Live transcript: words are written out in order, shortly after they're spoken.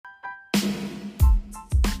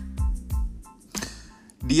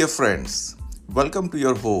Dear friends, welcome to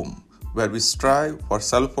your home where we strive for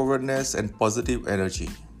self-awareness and positive energy.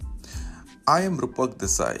 I am Rupak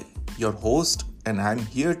Desai, your host, and I am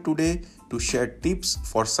here today to share tips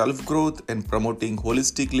for self-growth and promoting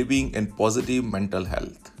holistic living and positive mental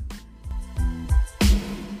health.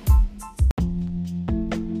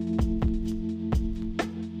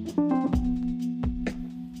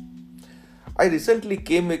 I recently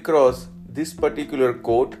came across this particular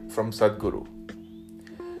quote from Sadguru.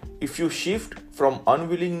 If you shift from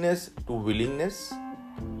unwillingness to willingness,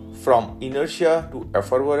 from inertia to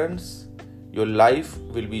efferversence, your life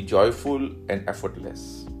will be joyful and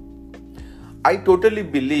effortless. I totally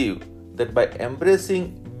believe that by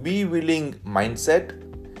embracing be willing mindset,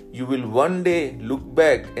 you will one day look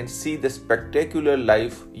back and see the spectacular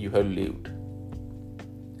life you have lived.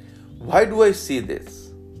 Why do I say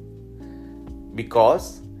this?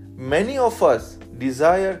 Because many of us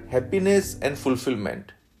desire happiness and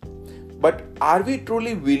fulfillment. But are we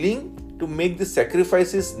truly willing to make the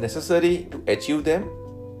sacrifices necessary to achieve them?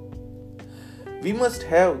 We must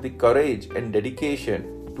have the courage and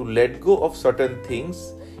dedication to let go of certain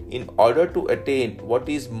things in order to attain what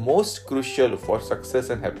is most crucial for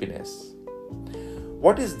success and happiness.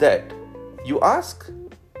 What is that, you ask?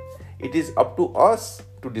 It is up to us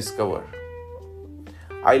to discover.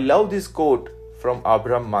 I love this quote from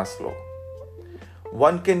Abraham Maslow.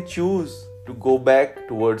 One can choose to go back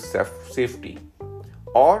towards safety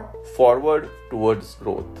or forward towards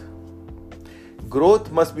growth. Growth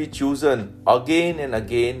must be chosen again and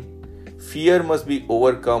again. Fear must be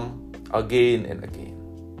overcome again and again.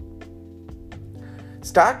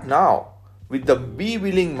 Start now with the be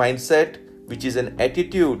willing mindset, which is an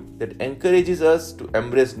attitude that encourages us to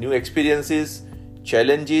embrace new experiences,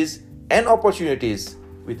 challenges, and opportunities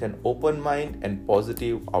with an open mind and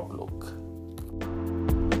positive outlook.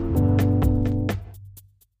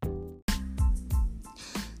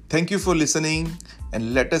 Thank you for listening,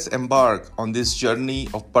 and let us embark on this journey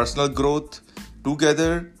of personal growth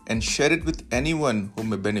together and share it with anyone who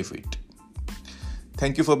may benefit.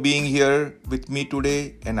 Thank you for being here with me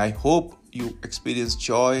today, and I hope you experience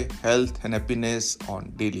joy, health, and happiness on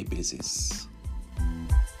a daily basis.